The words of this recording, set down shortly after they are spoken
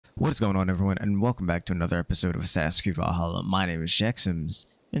What is going on, everyone, and welcome back to another episode of Assassin's Creed Valhalla. My name is Jack Sims,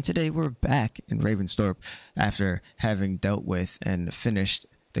 and today we're back in Ravensthorpe after having dealt with and finished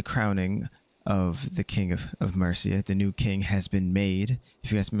the crowning of the King of Mercia. The new king has been made.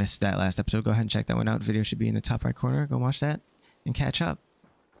 If you guys missed that last episode, go ahead and check that one out. The video should be in the top right corner. Go watch that and catch up.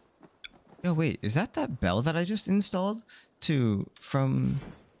 Yo, wait, is that bell that I just installed from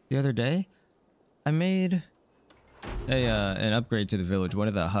the other day? I made an upgrade to the village. One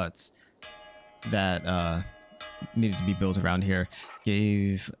of the huts that needed to be built around here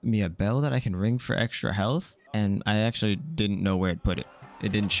gave me a bell that I can ring for extra health, and I actually didn't know where it put it.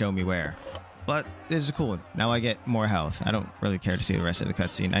 It didn't show me where, but this is a cool one. Now I get more health. I don't really care to see the rest of the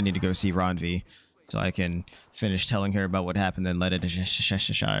cutscene. I need to go see Ronvi so I can finish telling her about what happened and let it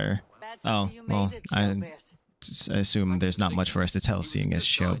Cheshire. Oh, well, I assume there's not much for us to tell, seeing as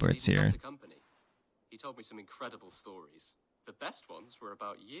Shelbert's here. He told me some incredible stories. The best ones were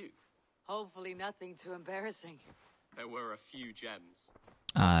about you. Hopefully nothing too embarrassing. There were a few gems.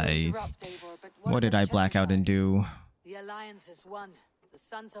 What did I black out and do? The Alliance is won. The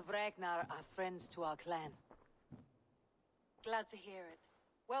sons of Ragnar are friends to our clan. Glad to hear it.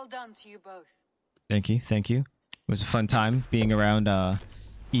 Well done to you both. Thank you, thank you. It was a fun time being around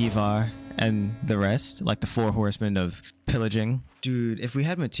Ivar and the rest, like the four horsemen of pillaging. Dude, if we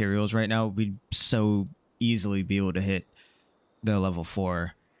had materials right now, we'd so easily be able to hit the level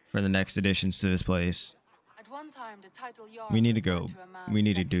 4 for the next additions to this place. At one time, the title We need to go. We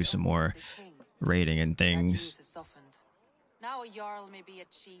need to do some more raiding and things. Now a Jarl may be a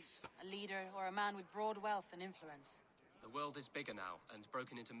chief, a leader, or a man with broad wealth and influence. The world is bigger now and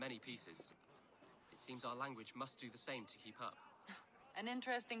broken into many pieces. It seems our language must do the same to keep up. An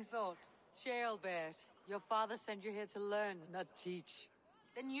interesting thought. Shelbert, your father sent you here to learn, not teach.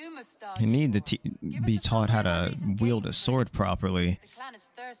 Then you must start. You need to be taught how to wield a sword properly. The clan is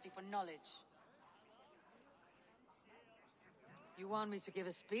thirsty for knowledge. You want me to give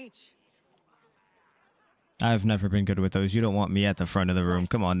a speech? I've never been good with those. You don't want me at the front of the room.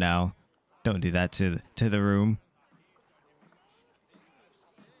 Come on now. Don't do that to the room.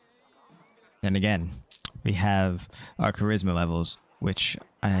 And again, we have our charisma levels, which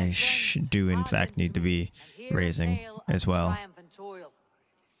I do in fact need to be raising as well.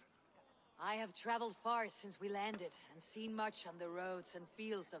 I have traveled far since we landed and seen much on the roads and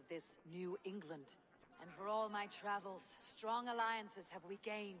fields of this New England. And for all my travels, strong alliances have we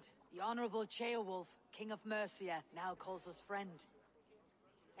gained. The Honorable Ceolwulf, King of Mercia, now calls us friend.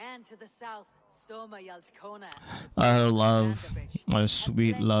 And to the south, Soma Yalskona. I love my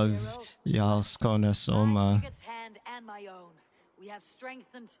sweet love, Yalskona Soma. Sigurd's hand and my own. We have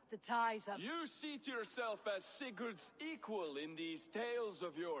strengthened the ties of... You see to yourself as Sigurd's equal in these tales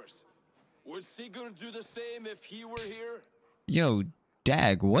of yours. Would Sigurd do the same if he were here? Yo,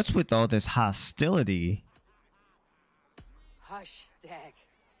 Dag, what's with all this hostility? Hush, Dag.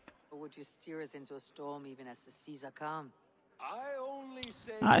 Or would you steer us into a storm even as the seas are calm?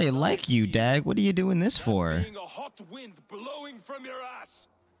 I like you, Dag. What are you doing this for? Being a hot wind blowing from your ass.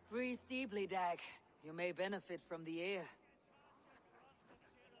 Breathe deeply, Dag. You may benefit from the air.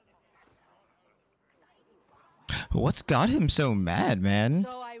 What's got him so mad, man?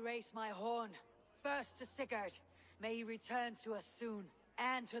 So I raise my horn. First to Sigurd. May he return to us soon.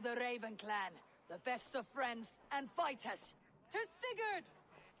 And to the Raven clan. The best of friends and fighters. To Sigurd!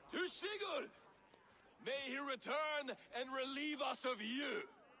 To Sigurd! May he return and relieve us of you.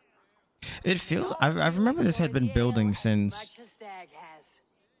 It feels... I remember this had been building since...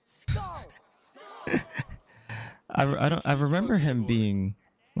 I remember him being,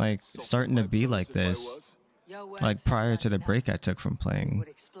 like, starting to be like this. Like, prior to the break I took from playing.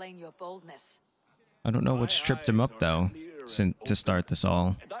 I don't know what tripped him up, though, to start this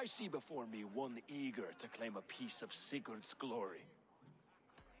all. And I see before me one eager to claim a piece of Sigurd's glory.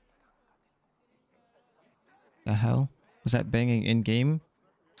 The hell? Was that banging in-game?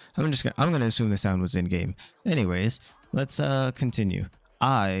 I'm gonna assume the sound was in-game. Anyways, let's continue.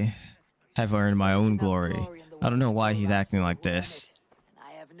 I have earned my own glory. I don't know why he's acting like this. And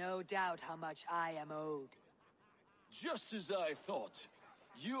I have no doubt how much I am owed. Just as I thought.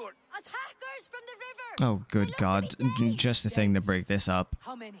 You're attackers from the river! Oh, good God. Just the thing to break this up.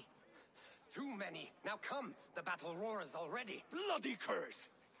 How many? Too many. Now come. The battle roars already. bloody curse.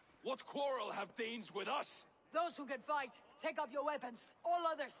 What quarrel have Danes with us? Those who can fight, take up your weapons. All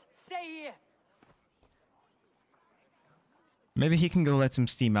others, stay here. Maybe he can go let some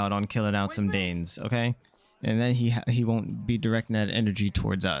steam out on killing out some Danes, okay? And then he won't be directing that energy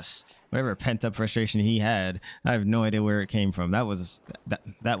towards us. Whatever pent-up frustration he had, I have no idea where it came from. That was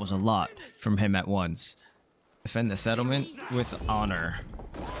a lot from him at once. Defend the settlement with honor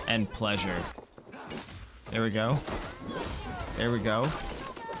and pleasure. There we go. There we go.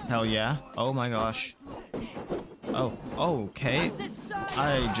 Hell yeah. Oh my gosh. Oh, okay.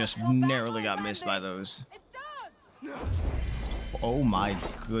 I just narrowly got missed by those. Oh my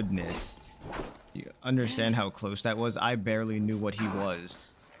goodness. You understand how close that was? I barely knew what he was.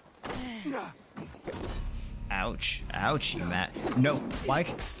 Ouch. Ouchie, Matt. No,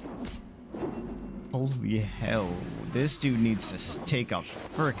 like... Holy hell. This dude needs to take a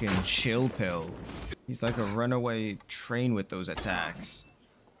frickin' chill pill. He's like a runaway train with those attacks.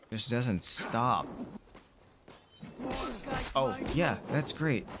 Just doesn't stop. Oh, yeah, that's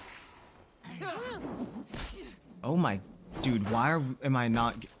great. Oh my... Dude, why am I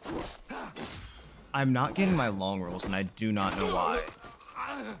not... I'm not getting my long rolls, and I do not know why.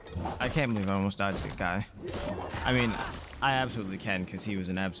 I can't believe I almost died to the guy. I mean, I absolutely can, because he was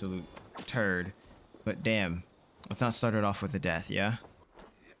an absolute turd. But damn, let's not start it off with a death, yeah?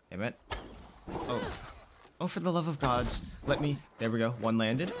 Damn it. Oh. Oh, for the love of God, let me... There we go, one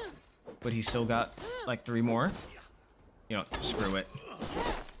landed. But he's still got, like, 3 more. You know, screw it.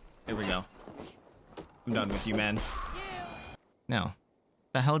 There we go. I'm done with you, man. Now,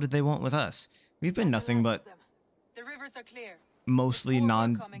 the hell did they want with us? We've been nothing but The rivers are clear. mostly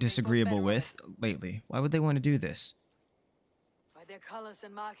non-disagreeable with lately. Why would they want to do this? By their colors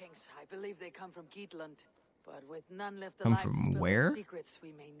and markings, I believe they come from Geatland. But with none left Come alive to from spill their where? secrets,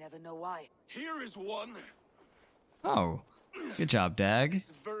 we may never know why. Here is one. Oh, good job, Dag.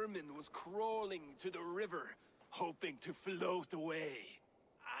 This vermin was crawling to the river, hoping to float away.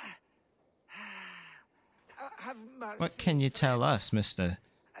 Have mercy, What can you tell us, mister?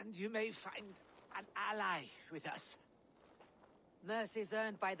 and you may find an ally with us. Mercy's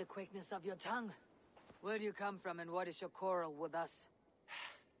earned by the quickness of your tongue. Where do you come from, and what is your quarrel with us?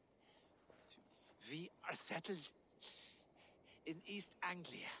 We are settled in East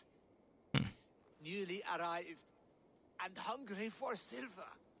Anglia. Newly arrived and hungry for silver.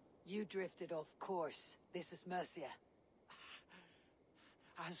 You drifted off course. This is Mercia.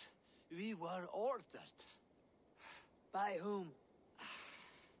 As we were ordered. By whom?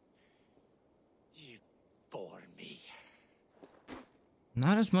 You bore me.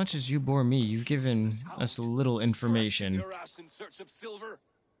 Not as much as you bore me. You've given us little information. Your ass in search of silver.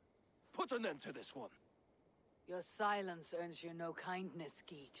 Put an end to this one. Your silence earns you no kindness,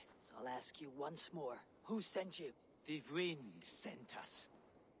 Geet. So I'll ask you once more. Who sent you? The wind sent us.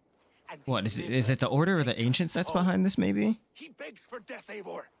 And What, is it the Order or the Ancients that's behind this, maybe? He begs for death,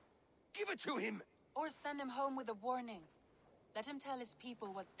 Eivor. Give it to him. Or send him home with a warning. Let him tell his people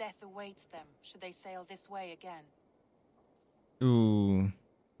what death awaits them, should they sail this way again. Ooh.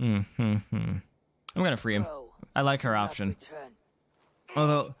 I'm gonna free him. Go. I like her Do not option.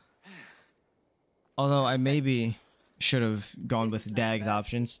 return. Although I maybe should have gone with Dag's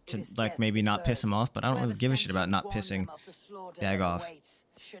options to, like, maybe not piss him off, but I don't really give a shit about not pissing Dag off.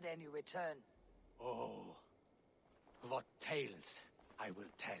 Should any return. Oh, what tales I will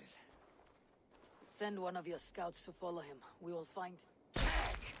tell. Send one of your scouts to follow him. We will find...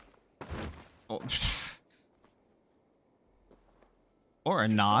 Oh. Or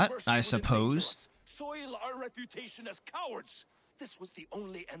not, Mercy I would invade suppose. us, soil our reputation as cowards. This was the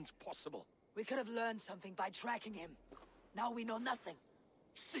only end possible. We could have learned something by tracking him. Now we know nothing.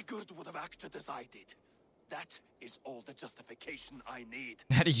 Sigurd would have acted as I did. That is all the justification I need.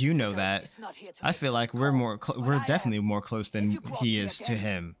 How do you know Sigurd that? is not here to I make feel such like a we're call, but we're I am. definitely more close If than you cross he me is to again,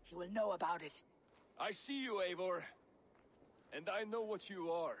 him. He will know about it. I see you, Eivor. And I know what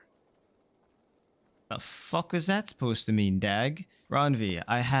you are. The fuck was that supposed to mean, Dag? Ronvi,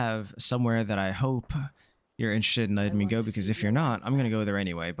 I have somewhere that I hope you're interested in letting me go, because if you're not, I'm gonna go there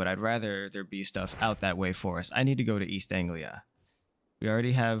anyway, but I'd rather there be stuff out that way for us. I need to go to East Anglia. We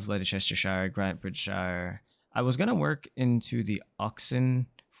already have Leicestershire, Grantbridgeshire. I was gonna work into the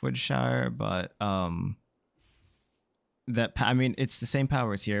Oxenfordshire, but I mean, it's the same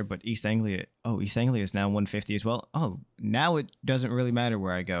powers here, but East Anglia, oh, East Anglia is now 150 as well. Oh, now it doesn't really matter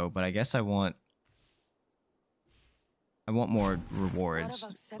where I go, but I guess I want more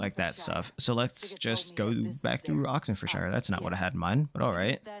rewards, like that stuff. So let's just go back to Oxenfordshire. That's not what I had in mind, but all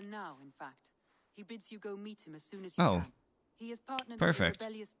right. Sigurd's there now, in fact. He bids you go meet him as soon as you Oh, can. He is partnered perfect. with a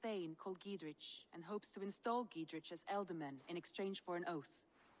rebellious Thane called Giedrich, and hopes to install Giedrich as Elderman in exchange for an oath.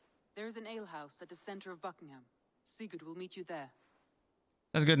 There is an alehouse at the center of Buckingham. Sigurd will meet you there.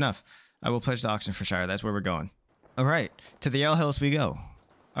 That's good enough. I will pledge to Oxenfordshire. That's where we're going. All right, to the Ale House we go.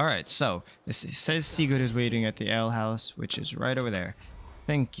 All right, so this says Sigurd is waiting at the Ale House, which is right over there.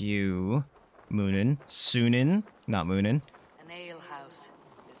 Thank you, Moonin. Sunin, not Moonin. An ale house.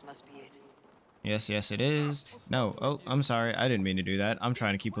 This must be it. Yes, yes, it is. No, oh, I'm sorry. I didn't mean to do that. I'm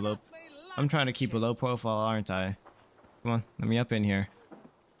trying to keep a low. I'm trying to keep a low profile, aren't I? Come on, let me up in here.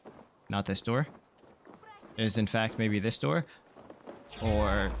 Not this door. It is in fact maybe this door,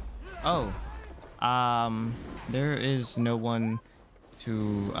 or oh, there is no one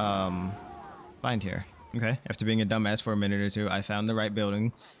to find here. Okay, after being a dumbass for a minute or two, I found the right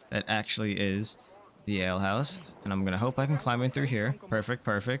building that actually is the ale house, and I'm gonna hope I can climb in through here. Perfect,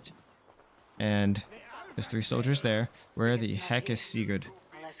 perfect. And there's 3 soldiers there. Where the heck is Sigurd?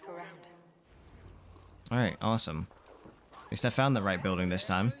 I'll ask around. All right, awesome. At least I found the right building this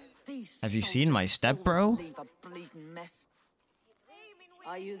time. These Have you seen my step, bro? leave a bleeding mess.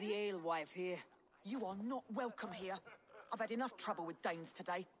 Are you the alewife here? You are not welcome here. I've had enough trouble with Danes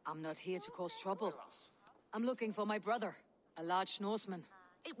today. I'm not here to cause trouble. I'm looking for my brother, a large Norseman.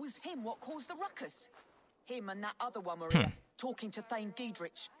 It was him what caused the ruckus. Him and that other one were here, talking to Thane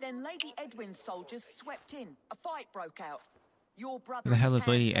Giedrich. Then Lady Edwin's soldiers swept in. A fight broke out. Your brother. Who the hell and is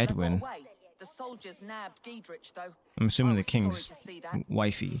Lady Tansman got Edwin? away. The soldiers nabbed Giedrich, though. I'm assuming I the was sorry king's to see that.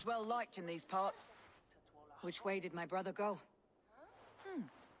 wifey. He's well liked in these parts. Which way did my brother go?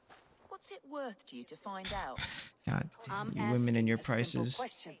 What's it worth to you to find out? God, I'm you women and your asking a simple prices.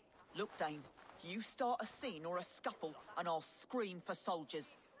 question. Look, Dane, you start a scene or a scuffle, and I'll scream for soldiers.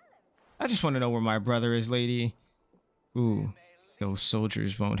 I just want to know where my brother is, lady. Ooh, those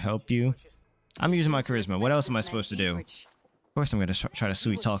soldiers won't help you. I'm using my charisma. What else am I supposed to do? Of course, I'm going to try to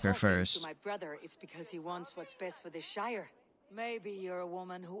sweet talk her first. To my brother, it's because he wants what's best for this shire. Maybe you're a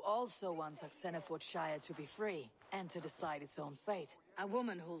woman who also wants Oxenford Shire to be free and to decide its own fate. A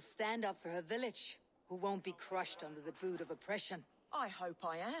woman who'll stand up for her village, who won't be crushed under the boot of oppression. I hope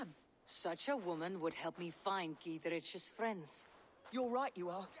I am. Such a woman would help me find Giedrich's friends. You're right, you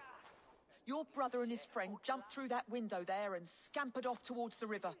are. Your brother and his friend jumped through that window there and scampered off towards the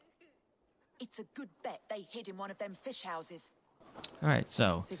river. It's a good bet they hid in one of them fish houses. Alright,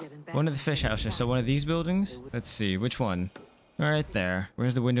 so, one of the fish houses. So one of these buildings? Let's see, which one? Right there.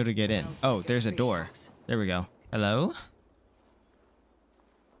 Where's the window to get in? Oh, there's a door. There we go. Hello?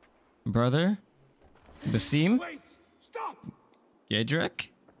 Brother? Basim? Wait! Stop! Giedrich?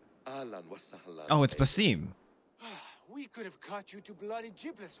 Ahlan wa sahlan. Oh, it's Basim. We could have cut you to bloody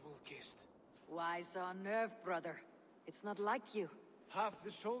giblets, Wolf-Kissed. Why so unnerved, brother? It's not like you. Half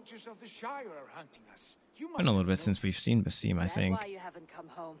the soldiers of the Shire are hunting us. You must Been a little bit since we've seen Basim, I Is that think. why you haven't come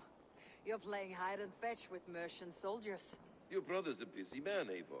home? You're playing hide and fetch with Mercian soldiers. Your brother's a busy man,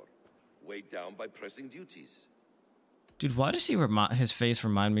 Eivor. Weighed down by pressing duties. Dude, why does his face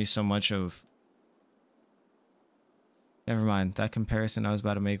remind me so much of... Never mind. That comparison I was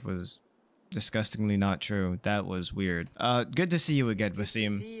about to make was disgustingly not true. That was weird. Good to see you again,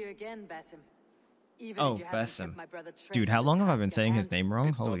 Basim. See you again, Basim. Even Oh, if you haven't Basim. kept my brother trained Dude, how to long have I task been at saying his hand. name wrong?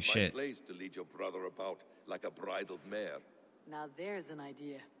 It's Holy not shit. my place to lead your brother about like a bridled mare. Now there's an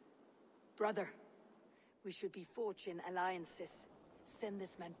idea. Brother, we should be forging alliances. Send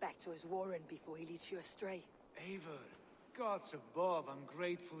this man back to his warren before he leads you astray. Eivor, gods above, I'm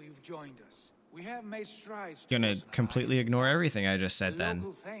grateful you've joined us. We have made strides. Gonna towards an completely alliance. ignore everything I just said A then.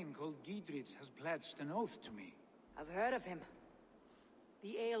 local thane called Giedrich has pledged an oath to me. I've heard of him.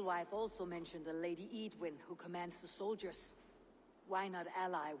 The alewife also mentioned a Lady Edwin who commands the soldiers. Why not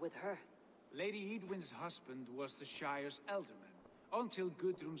ally with her? Lady Edwin's husband was the Shire's elderman, until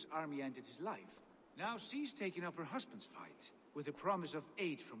Gudrun's army ended his life. Now she's taking up her husband's fight, with a promise of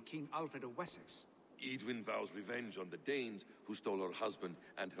aid from King Alfred of Wessex. Edwin vows revenge on the Danes who stole her husband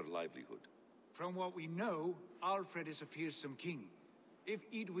and her livelihood. From what we know, Alfred is a fearsome king. If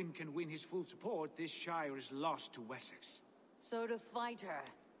Edwin can win his full support, this Shire is lost to Wessex. So to fight her,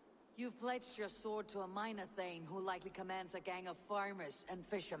 you've pledged your sword to a minor thane who likely commands a gang of farmers and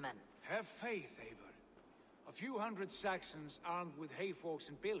fishermen. Have faith, Eivor. A few hundred Saxons armed with hayforks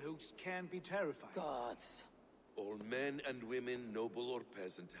and billhooks can be terrifying. Gods. All men and women, noble or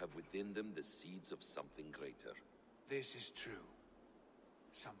peasant, have within them the seeds of something greater. This is true.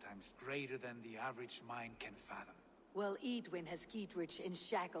 Sometimes greater than the average mind can fathom. Well, Edwin has Giedrich in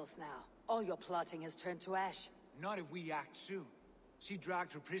shackles now. All your plotting has turned to ash. Not if we act soon. She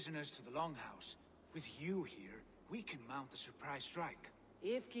dragged her prisoners to the Longhouse. With you here, we can mount a surprise strike.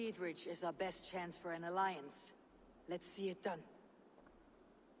 If Giedrich is our best chance for an alliance, let's see it done.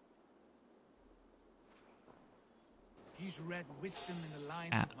 He's read wisdom in the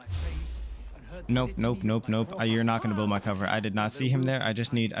lines of my face. And heard Nope, litany nope, of nope, my nope. prophecy. You're not gonna build my cover. I did not see him there. I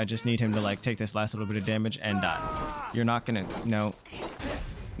just need him to like take this last little bit of damage and die. You're not gonna. No.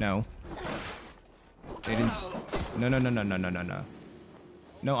 No. They didn't. No, no, no, no, no, no, no, no.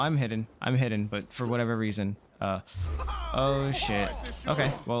 No, I'm hidden. I'm hidden, but for whatever reason, Oh shit.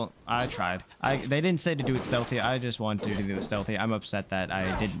 Okay, well, I tried. They didn't say to do it stealthy. I just wanted to do it stealthy. I'm upset that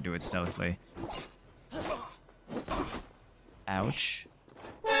I didn't do it stealthily. Ouch.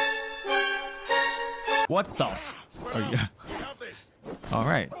 What the f- are you?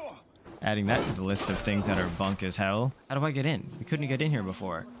 Alright. Adding that to the list of things that are bunk as hell. How do I get in? We couldn't get in here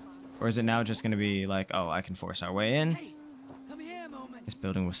before. Or is it now just gonna be like, oh, I can force our way in? This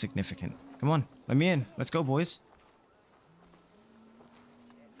building was significant. Come on, let me in. Let's go, boys.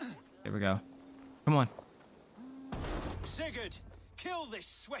 There we go. Come on. Sigurd, kill this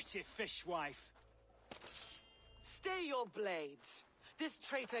sweaty fishwife. Stay your blades. This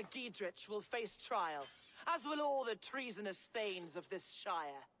traitor Giedrich will face trial, as will all the treasonous thanes of this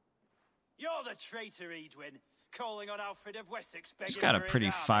shire. You're the traitor, Edwin, calling on Alfred of Wessex. She's got a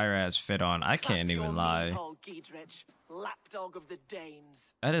pretty fire-ass fit on. I can't even lie. Giedrich, lapdog of the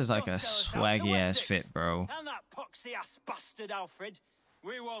Danes. That is like a swaggy-ass fit, bro. And that poxy-ass bastard Alfred.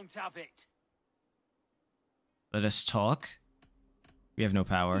 We won't have it. Let us talk. We have no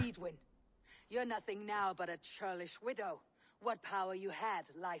power. Edwin, you're nothing now but a churlish widow. What power you had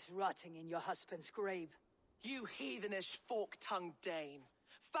lies rotting in your husband's grave. You heathenish fork-tongued Dane.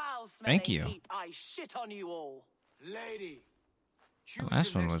 Foul-smelling Thank you. heap, I shit on you all. Lady. The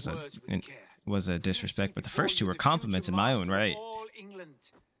last one was a disrespect, but the first two were compliments in my own right. All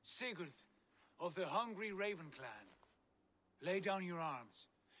England, Sigurd of the Hungry Raven clan. Lay down your arms.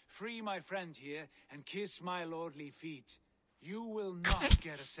 Free my friend here and kiss my lordly feet. You will not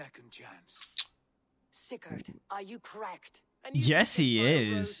get a second chance. Sigurd, are you cracked? And you Yes, he kiss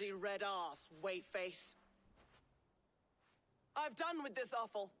my is. rosy red ass, wayface. I've done with this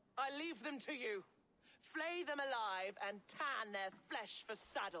offal. I leave them to you. Flay them alive and tan their flesh for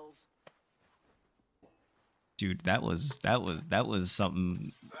saddles. Dude, that was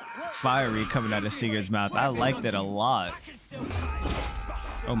something fiery coming out of Sigurd's mouth. I liked it a lot.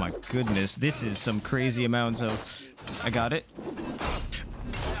 Oh my goodness, this is some crazy amounts of... I got it.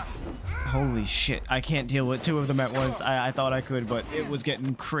 Holy shit, I can't deal with two of them at once. I thought I could, but it was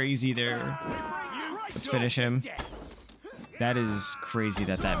getting crazy there. Let's finish him. That is crazy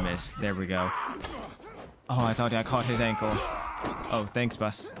that missed. There we go. Oh, I thought I caught his ankle. Oh, thanks,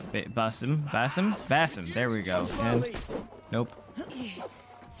 Basim. There we go. And nope.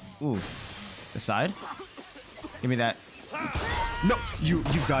 Ooh, the side. Give me that. No,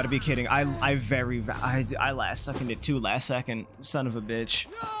 you've got to be kidding. I last seconded it too. Last second, son of a bitch.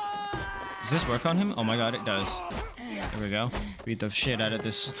 Does this work on him? Oh my god, it does. There we go. Beat the shit out of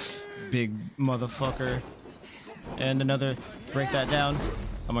this big motherfucker. And another. Break that down.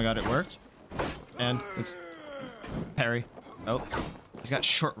 Oh my god, it worked. And it's parry. Oh, he's got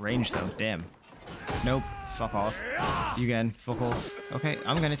short range though. Damn. Nope. Fuck off. You again. Fuck off. Okay,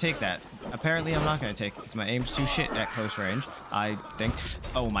 I'm gonna take that. Apparently, I'm not gonna take it because my aim's too shit at close range. I think.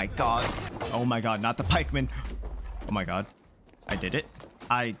 Oh my god. Oh my god. Not the pikeman. Oh my god. I did it.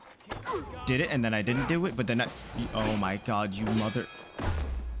 I did it, and then I didn't do it, but then oh my god, you mother.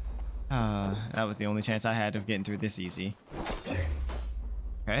 That was the only chance I had of getting through this easy.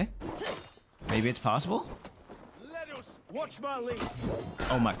 Okay. Maybe it's possible? Watch my lead.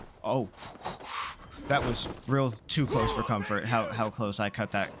 Oh my. Oh. That was real too close for comfort. How close I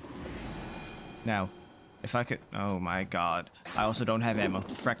cut that. Now, if I could. Oh my god. I also don't have ammo.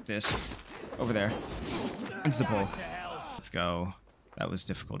 Freck this. Over there. Into the pole. Let's go. That was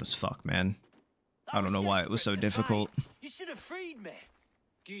difficult as fuck, man. I don't know why it was so difficult. You should have freed me.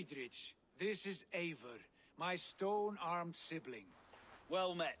 Giedrich, this is Eivor, my stone-armed sibling.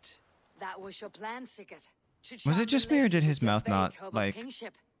 Well met. That was your plan, Sigurd. Was it just me, or did his mouth not, like,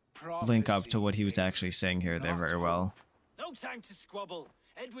 link up to what he was actually saying here there very well? No time to squabble.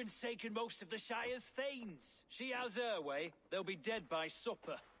 Edwin's taken most of the Shire's thanes. She has her way. They'll be dead by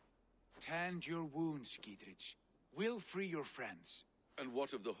supper. Tend your wounds, Giedrich. We'll free your friends. And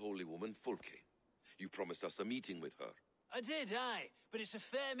what of the holy woman Fulke? You promised us a meeting with her. I did, aye. But it's a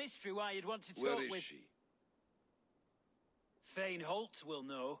fair mystery why you'd want to talk with... Where is she? Thane Holt will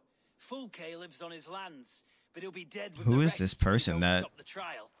know. Fulke lives on his lands, but he'll be dead with Who is this person that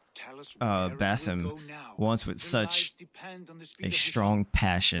Basim wants with such a strong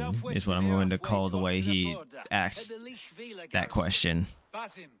passion is what I'm going to call the way he asks that question.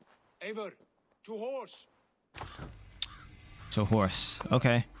 Basim, Eivor, to horse. To horse.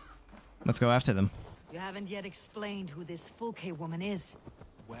 Okay. Let's go after them. You haven't yet explained who this Fulke woman is.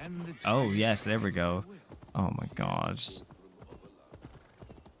 Oh, yes, there we go. Oh my gosh.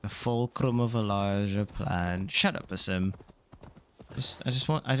 The fulcrum of a larger plan. Shut up, Basim.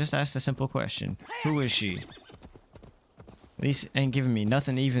 I just asked a simple question. Who is she? At least ain't giving me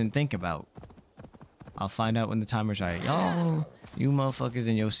nothing to even think about. I'll find out when the timer's right. Y'all, you motherfuckers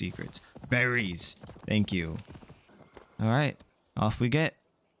and your secrets. Berries. Thank you. All right, off we get.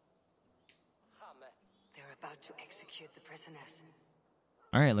 They're about to execute the prisoners.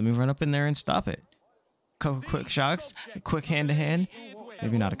 All right, let me run up in there and stop it. Couple quick shots, a quick hand-to-hand.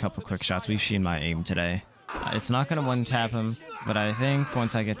 Maybe not a couple quick shots. We've seen my aim today. It's not going to one-tap him, but I think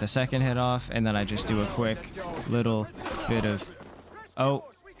once I get the second hit off, and then I just do a quick little bit of... Oh,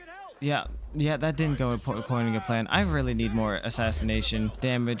 yeah, that didn't go according to plan. I really need more assassination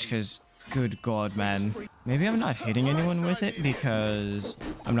damage, because good god, man. Maybe I'm not hitting anyone with it because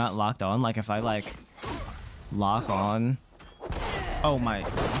I'm not locked on. Like, if I, like, lock on... Oh, my...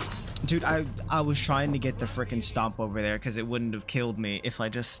 Dude, I was trying to get the frickin' stomp over there because it wouldn't have killed me if I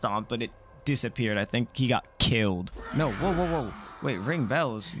just stomped, but it disappeared. I think he got killed. No, whoa. Wait, ring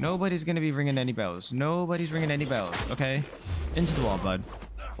bells. Nobody's gonna be ringing any bells. Nobody's ringing any bells, okay? Into the wall, bud.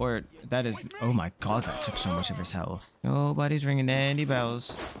 Or that is... Oh my god, that took so much of his health. Nobody's ringing any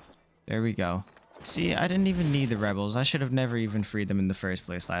bells. There we go. See, I didn't even need the rebels. I should have never even freed them in the first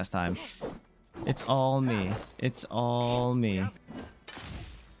place last time. It's all me. It's all me.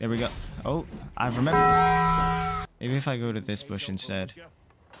 There we go. Oh, I remember. Maybe if I go to this bush instead.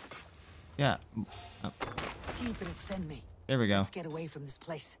 Yeah. Oh. Send me. There we go. Let's get away from this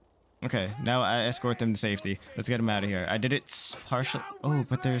place. Okay, now I escort them to safety. Let's get them out of here. I did it partially. Oh,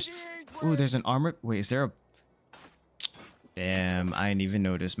 but there's... Ooh, there's an armor... Wait, is there a... Damn, I didn't even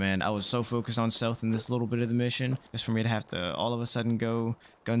notice, man. I was so focused on stealth in this little bit of the mission, just for me to have to all of a sudden go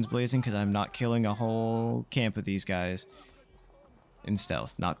guns blazing, because I'm not killing a whole camp of these guys in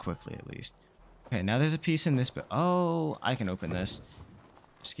stealth. Not quickly, at least. Okay, now there's a piece in this, but... Oh, I can open this.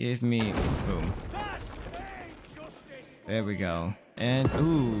 Just give me... Boom. There we go. And,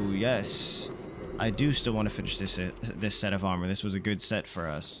 ooh, yes. I do still want to finish this set of armor. This was a good set for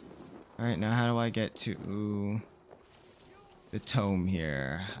us. Alright, now how do I get to... the tome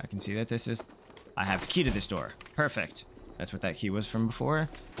here? I can see that this is... I have the key to this door. Perfect. That's what that key was from before.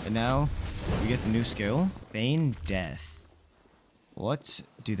 And now, we get the new skill. Feign death. What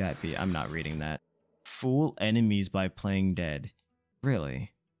do that be? I'm not reading that. Fool enemies by playing dead.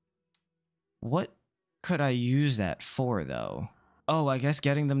 Really? What could I use that for, though? Oh, I guess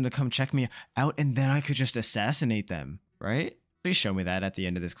getting them to come check me out, and then I could just assassinate them, right? Please show me that at the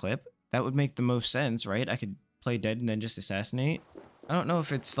end of this clip. That would make the most sense, right? I could play dead and then just assassinate. I don't know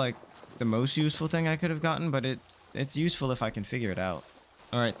if it's, like, the most useful thing I could have gotten, but it's useful if I can figure it out.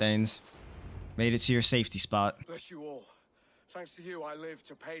 Alright, Thanes. Made it to your safety spot. Bless you all. Thanks to you, I live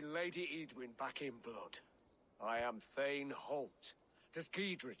to pay Lady Edwin back in blood. I am Thane Holt. Does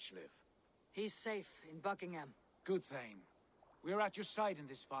Giedrich live? He's safe in Buckingham. Good, Thane. We are at your side in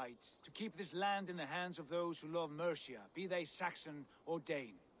this fight, to keep this land in the hands of those who love Mercia, be they Saxon or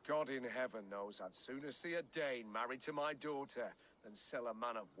Dane. God in heaven knows I'd sooner see a Dane married to my daughter than sell a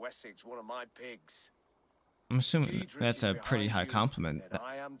man of Wessex one of my pigs. I'm assuming that's a pretty high compliment. And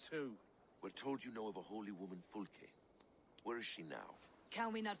I am too. We're told you know of a holy woman, Fulke. Where is she now?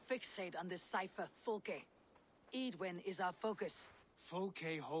 Can we not fixate on this cipher, Fulke? Edwin is our focus.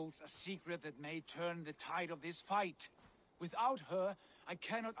 Fulke holds a secret that may turn the tide of this fight. Without her, I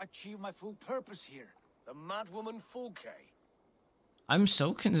cannot achieve my full purpose here. The madwoman Fulke? I'm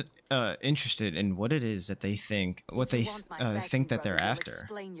so interested in what it is that they think, what they think that they're after.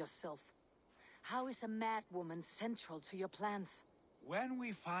 Explain yourself. How is a madwoman central to your plans? When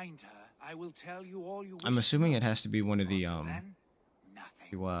we find her, I will tell you all you wish. I'm assuming it has to be one of the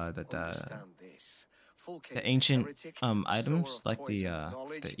the ancient items, like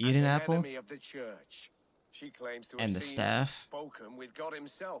the Eden apple and the staff. Spoken with God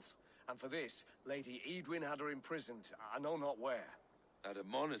himself, and for this, Lady Edwin had her imprisoned. I know not where. At a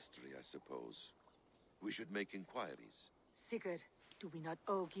monastery, I suppose. We should make inquiries. Sigurd, do we not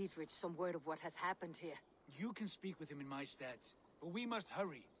owe Giedrich some word of what has happened here? You can speak with him in my stead, but we must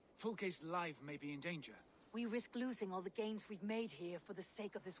hurry. Fulke's life may be in danger. We risk losing all the gains we've made here for the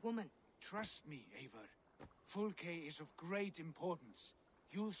sake of this woman. Trust me, Eivor. Fulke is of great importance.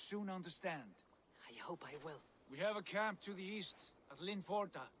 You'll soon understand. I hope I will. We have a camp to the east at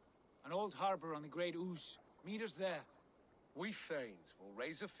Linforta, an old harbor on the Great Ouse. Meet us there. We Thanes will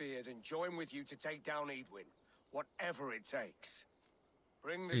raise a fear and join with you to take down Edwin, whatever it takes.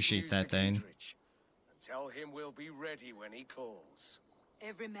 Bring this Appreciate news that, to Thane. Giedrich, and tell him we'll be ready when he calls.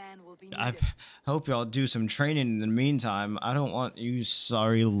 Every man will be needed. I hope y'all do some training in the meantime. I don't want you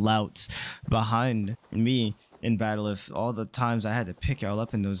sorry louts behind me in battle if all the times I had to pick y'all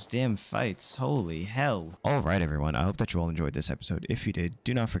up in those damn fights. Holy hell. Alright everyone, I hope that you all enjoyed this episode. If you did,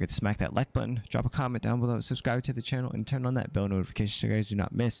 do not forget to smack that like button, drop a comment down below, subscribe to the channel, and turn on that bell notification so you guys do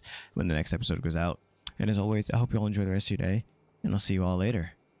not miss when the next episode goes out. And as always, I hope you all enjoy the rest of your day, and I'll see you all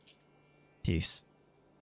later. Peace.